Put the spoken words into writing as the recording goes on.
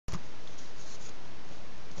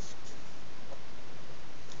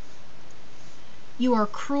"You are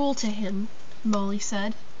cruel to him," Molly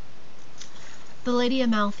said. The Lady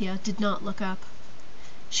Amalthea did not look up.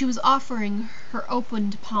 She was offering her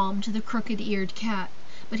opened palm to the crooked-eared cat,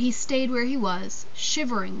 but he stayed where he was,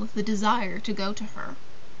 shivering with the desire to go to her.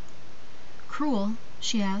 "Cruel?"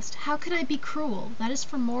 she asked. "How can I be cruel? That is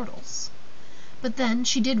for mortals." But then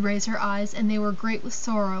she did raise her eyes, and they were great with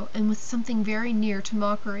sorrow and with something very near to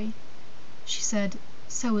mockery. She said,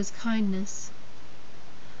 "So is kindness."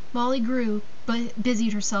 Molly grew, but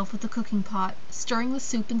busied herself with the cooking pot, stirring the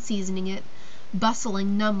soup and seasoning it,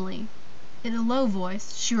 bustling numbly. In a low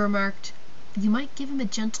voice she remarked, "You might give him a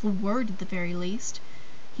gentle word at the very least.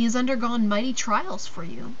 He has undergone mighty trials for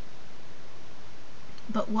you."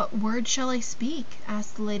 "But what word shall I speak?"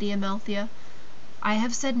 asked the Lady Amalthea. "I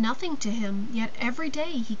have said nothing to him, yet every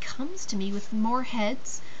day he comes to me with more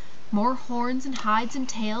heads, more horns and hides and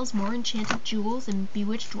tails, more enchanted jewels and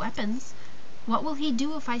bewitched weapons. What will he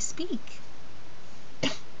do if I speak?"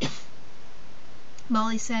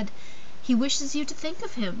 Molly said, "He wishes you to think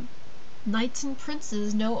of him. Knights and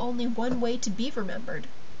princes know only one way to be remembered.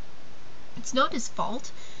 It's not his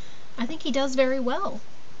fault. I think he does very well."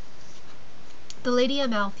 The Lady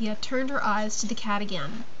Amalthea turned her eyes to the cat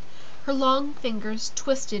again. Her long fingers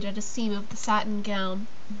twisted at a seam of the satin gown.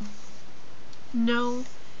 "No,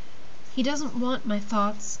 he doesn't want my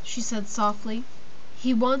thoughts," she said softly.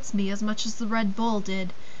 "He wants me as much as the Red Bull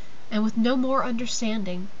did, and with no more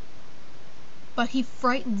understanding. But he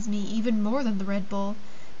frightens me even more than the Red Bull,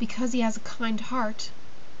 because he has a kind heart.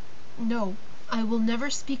 No, I will never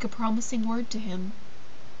speak a promising word to him."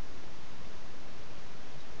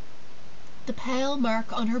 The pale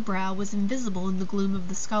mark on her brow was invisible in the gloom of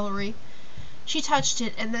the scullery. She touched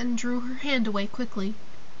it and then drew her hand away quickly,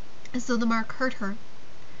 as though the mark hurt her.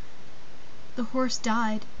 "The horse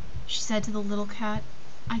died," she said to the little cat.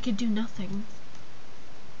 "I could do nothing."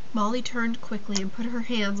 Molly turned quickly and put her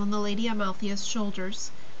hands on the Lady Amalthea's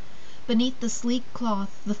shoulders. Beneath the sleek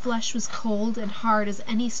cloth the flesh was cold and hard as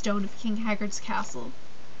any stone of King Haggard's castle.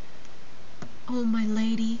 "Oh, my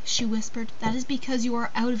lady," she whispered, "that is because you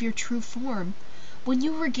are out of your true form. When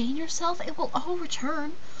you regain yourself, it will all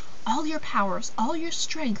return. All your powers, all your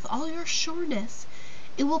strength, all your sureness.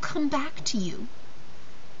 It will come back to you."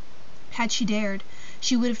 Had she dared,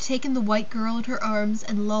 she would have taken the white girl in her arms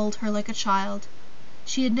and lulled her like a child.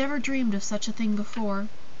 She had never dreamed of such a thing before.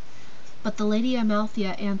 But the Lady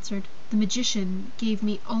Amalthea answered, "The magician gave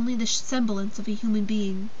me only the semblance of a human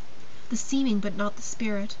being, the seeming but not the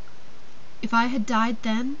spirit. If I had died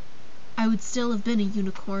then, I would still have been a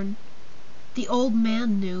unicorn. The old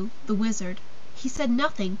man knew, the wizard. He said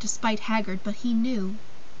nothing to spite Haggard, but he knew."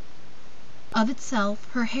 Of itself,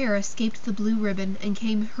 her hair escaped the blue ribbon and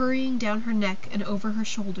came hurrying down her neck and over her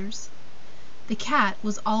shoulders. The cat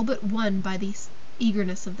was all but won by the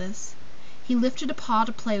eagerness of this. He lifted a paw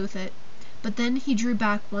to play with it, but then he drew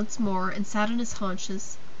back once more and sat on his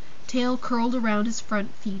haunches, tail curled around his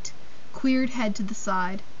front feet, queered head to the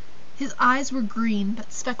side. His eyes were green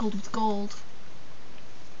but speckled with gold.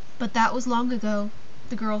 "But that was long ago,"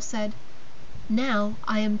 the girl said. "Now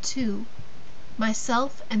I am two,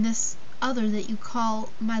 myself and this other that you call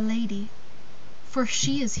my lady. For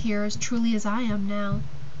she is here as truly as I am now,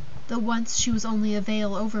 though once she was only a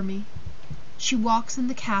veil over me. She walks in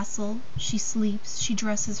the castle, she sleeps, she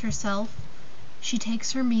dresses herself, she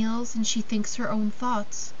takes her meals, and she thinks her own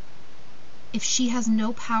thoughts. If she has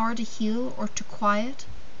no power to heal or to quiet,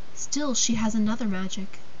 still she has another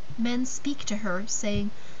magic. Men speak to her,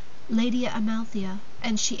 saying, 'Lady Amalthea,'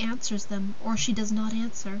 and she answers them, or she does not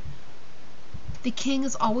answer. The king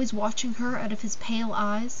is always watching her out of his pale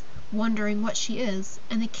eyes, wondering what she is,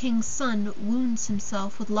 and the king's son wounds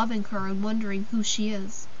himself with loving her and wondering who she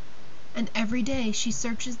is. And every day she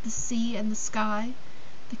searches the sea and the sky,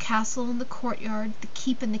 the castle and the courtyard, the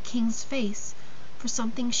keep and the king's face, for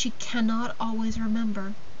something she cannot always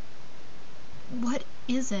remember. What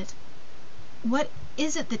is it? What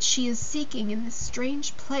is it that she is seeking in this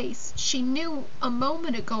strange place? She knew a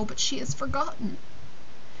moment ago, but she has forgotten."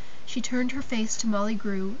 She turned her face to Molly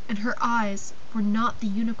Grew, and her eyes were not the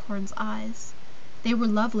unicorn's eyes. They were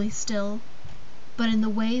lovely still, but in the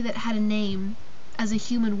way that had a name, as a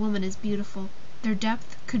human woman is beautiful. Their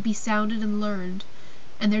depth could be sounded and learned,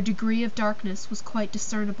 and their degree of darkness was quite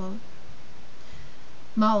discernible.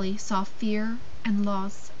 Molly saw fear and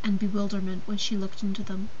loss and bewilderment when she looked into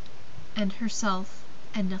them, and herself,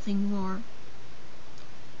 and nothing more.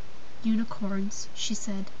 "Unicorns," she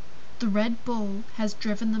said. "The Red Bull has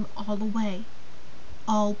driven them all away.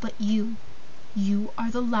 All but you. You are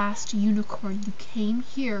the last unicorn. You came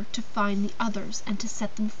here to find the others and to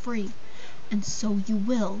set them free, and so you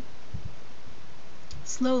will."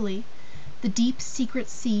 Slowly, The deep secret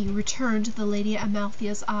sea returned to the Lady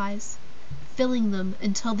Amalthea's eyes, filling them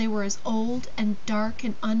until they were as old and dark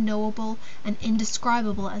and unknowable and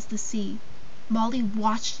indescribable as the sea. Molly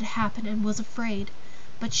watched it happen and was afraid,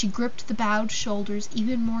 but she gripped the bowed shoulders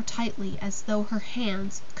even more tightly, as though her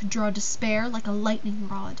hands could draw despair like a lightning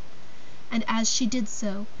rod. And as she did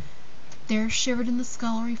so, there shivered in the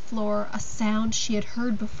scullery floor a sound she had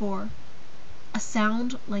heard before, a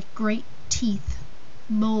sound like great teeth,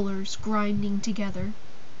 molars grinding together.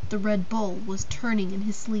 The Red Bull was turning in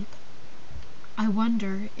his sleep. I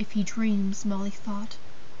wonder if he dreams, Molly thought.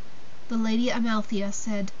 The Lady Amalthea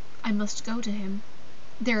said, I must go to him.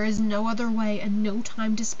 There is no other way and no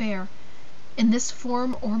time to spare. In this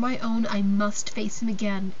form or my own I must face him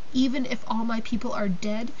again. Even if all my people are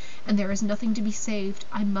dead and there is nothing to be saved,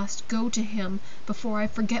 I must go to him before I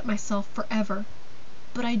forget myself forever.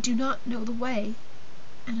 But I do not know the way,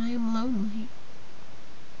 and I am lonely.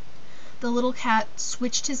 The little cat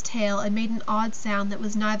switched his tail and made an odd sound that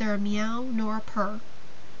was neither a meow nor a purr.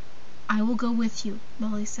 I will go with you,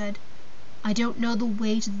 Molly said. I don't know the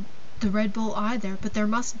way to the Red Bull either, but there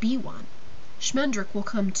must be one. Schmendrick will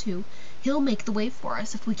come too. He'll make the way for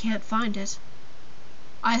us if we can't find it.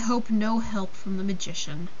 I hope no help from the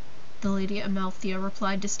magician, the Lady Amalthea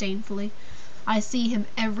replied disdainfully. I see him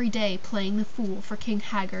every day playing the fool for King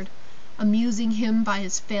Haggard, amusing him by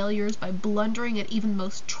his failures, by blundering at even the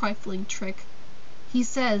most trifling trick. He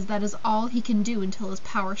says that is all he can do until his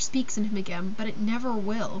power speaks in him again, but it never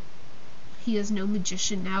will. He is no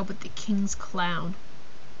magician now, but the king's clown.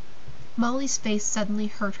 Molly's face suddenly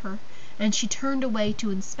hurt her, and she turned away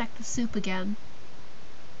to inspect the soup again.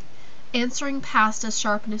 Answering past a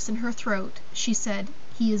sharpness in her throat, she said,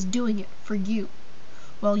 He is doing it for you.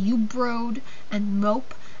 While you brood and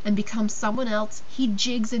mope and become someone else, he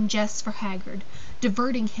jigs and jests for Haggard,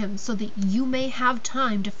 diverting him so that you may have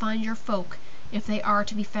time to find your folk, if they are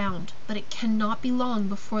to be found. But it cannot be long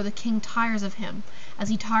before the king tires of him, as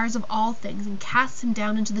he tires of all things, and casts him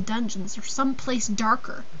down into the dungeons or some place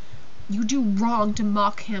darker. You do wrong to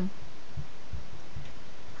mock him.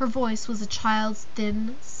 Her voice was a child's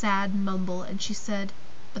thin, sad mumble, and she said,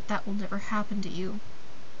 But that will never happen to you.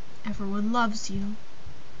 Everyone loves you.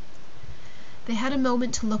 They had a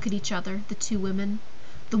moment to look at each other, the two women,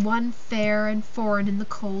 the one fair and foreign in the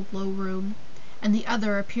cold, low room, and the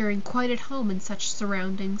other appearing quite at home in such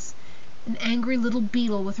surroundings, an angry little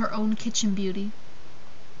beetle with her own kitchen beauty.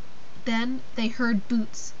 Then they heard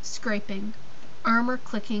boots scraping, armor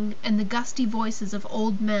clicking, and the gusty voices of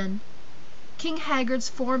old men. King Haggard's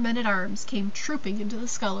 4 men-at-arms came trooping into the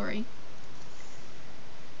scullery.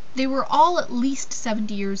 They were all at least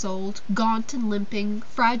 70 years old, gaunt and limping,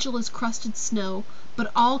 fragile as crusted snow,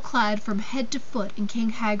 but all clad from head to foot in King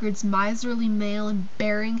Haggard's miserly mail and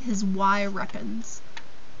bearing his weapons.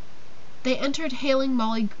 They entered hailing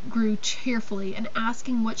Molly Grew cheerfully and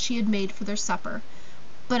asking what she had made for their supper,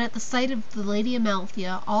 but at the sight of the Lady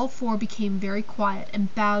Amalthea all 4 became very quiet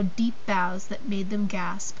and bowed deep bows that made them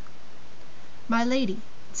gasp. My lady,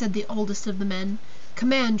 said the oldest of the men,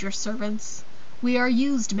 command your servants. We are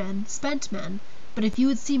used men, spent men, but if you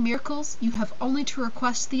would see miracles, you have only to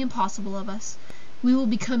request the impossible of us. We will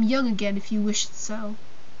become young again if you wish it so.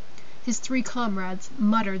 His 3 comrades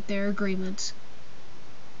muttered their agreement.